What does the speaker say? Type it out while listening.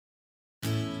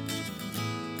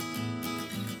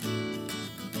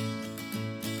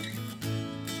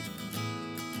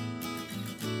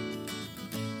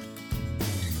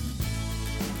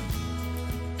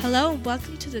Hello and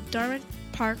welcome to the Dormick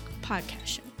Park Podcast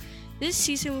Show. This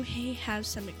season we have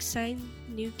some exciting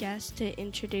new guests to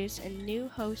introduce and new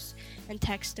hosts and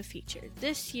texts to feature.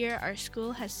 This year our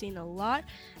school has seen a lot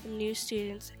of new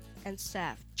students and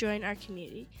staff join our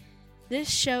community. This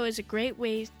show is a great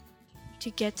way to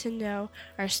get to know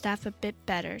our staff a bit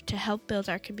better to help build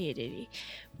our community.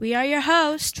 We are your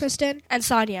hosts, Tristan and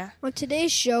Sonia. On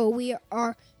today's show, we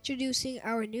are introducing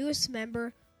our newest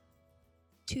member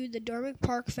to the Dormick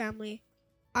Park family,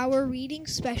 our reading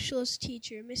specialist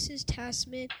teacher, Mrs.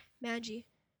 Tasmin Manji.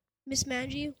 Miss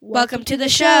Manji, welcome to the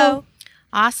show.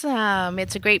 Awesome.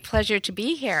 It's a great pleasure to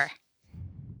be here.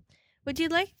 Would you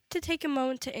like to take a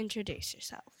moment to introduce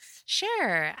yourself?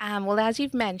 Sure. Well, as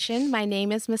you've mentioned, my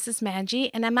name is Mrs. Manji,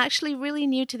 and I'm actually really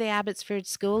new to the Abbotsford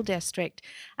School District.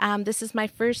 This is my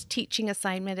first teaching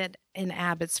assignment in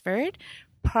Abbotsford.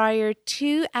 Prior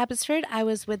to Abbotsford, I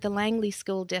was with the Langley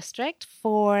School District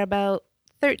for about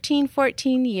 13,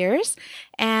 14 years,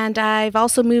 and I've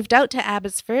also moved out to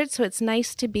Abbotsford, so it's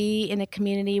nice to be in a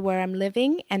community where I'm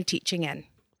living and teaching in.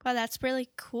 Wow, that's really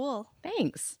cool.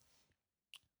 Thanks.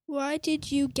 Why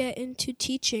did you get into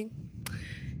teaching?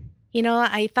 You know,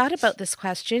 I thought about this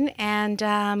question,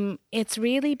 and it's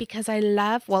really because I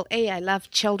love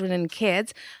children and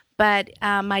kids, but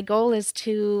my goal is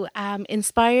to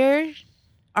inspire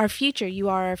our future. You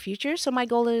are our future. So my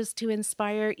goal is to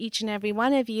inspire each and every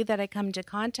one of you that I come into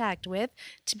contact with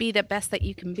to be the best that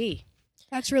you can be.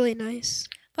 That's really nice.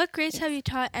 What grades have you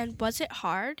taught, and was it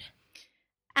hard?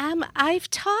 I've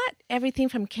taught everything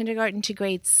from kindergarten to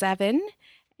grade 7,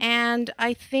 and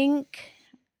I think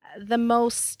the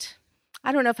most,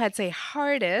 I don't know if I'd say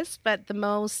hardest, but the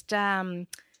most, I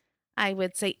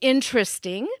would say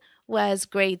interesting was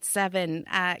grade 7.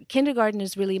 Kindergarten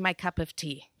is really my cup of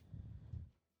tea.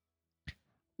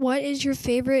 What is your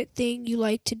favorite thing you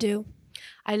like to do?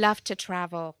 I love to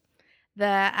travel.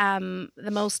 The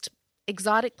most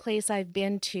exotic place I've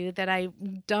been to that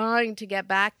I'm dying to get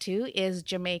back to is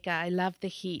Jamaica. I love the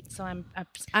heat, so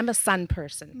I'm a sun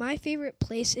person. My favorite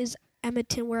place is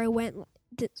Edmonton, where I went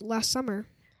last summer.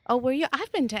 Oh, were you?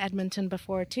 I've been to Edmonton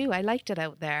before too. I liked it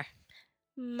out there.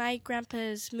 My grandpa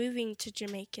is moving to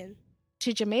Jamaica.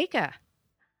 To Jamaica?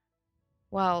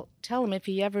 Well, tell him if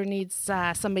he ever needs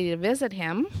somebody to visit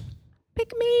him,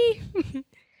 pick me.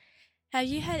 Have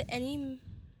you had any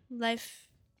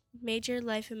major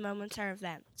life moments or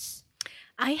events?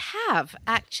 I have.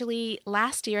 Actually,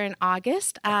 last year in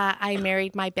August, I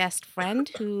married my best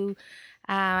friend who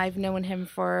I've known him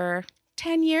for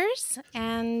 10 years,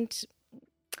 and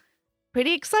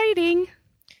pretty exciting.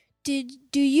 Do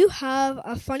you have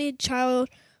a funny childhood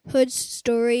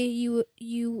story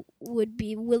you would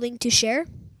be willing to share?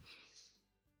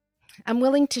 I'm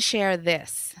willing to share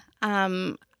this.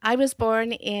 I was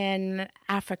born in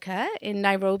Africa, in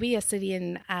Nairobi, a city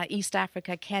in East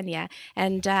Africa, Kenya,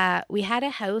 and we had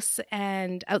a house,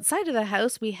 and outside of the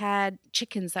house we had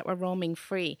chickens that were roaming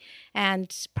free.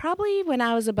 And probably when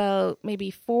I was about maybe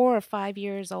 4 or 5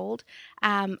 years old,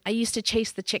 I used to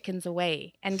chase the chickens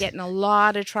away and get in a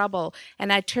lot of trouble,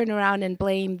 and I'd turn around and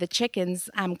blame the chickens,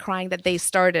 crying that they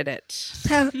started it,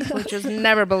 which was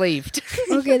never believed.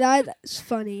 Okay, that's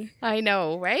funny. I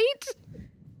know, right?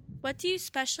 What do you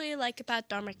especially like about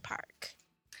Dormick Park?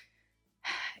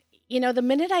 You know, the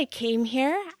minute I came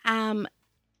here,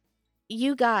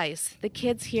 you guys, the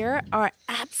kids here, are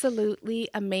absolutely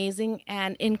amazing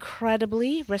and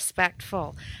incredibly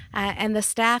respectful. And the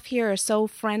staff here are so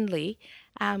friendly.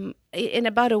 In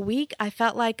about a week, I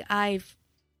felt like I've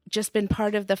just been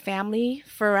part of the family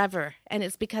forever. And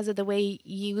it's because of the way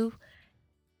you,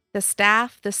 the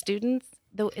staff, the students,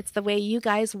 it's the way you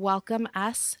guys welcome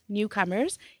us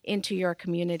newcomers into your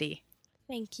community.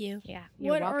 Thank you. Yeah,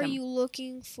 you're welcome. What are you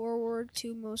looking forward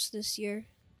to most this year?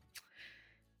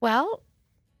 Well,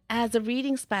 as a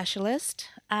reading specialist,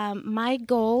 my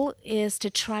goal is to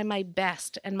try my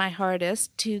best and my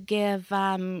hardest to give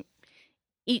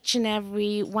each and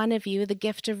every one of you the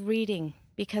gift of reading,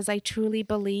 because I truly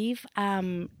believe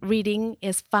reading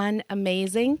is fun,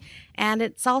 amazing, and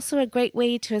it's also a great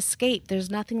way to escape. There's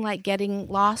nothing like getting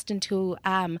lost into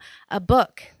a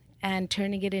book and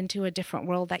turning it into a different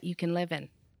world that you can live in.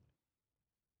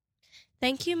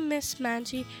 Thank you, Miss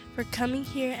Manji, for coming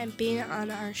here and being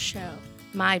on our show.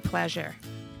 My pleasure.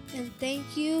 And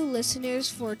thank you,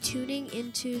 listeners, for tuning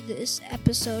into this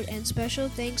episode, and special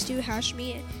thanks to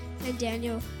Hashmi and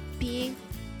Daniel being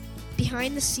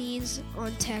behind the scenes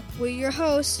on tech. We're your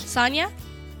hosts, Sonia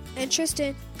and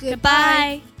Tristan.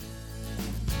 Goodbye.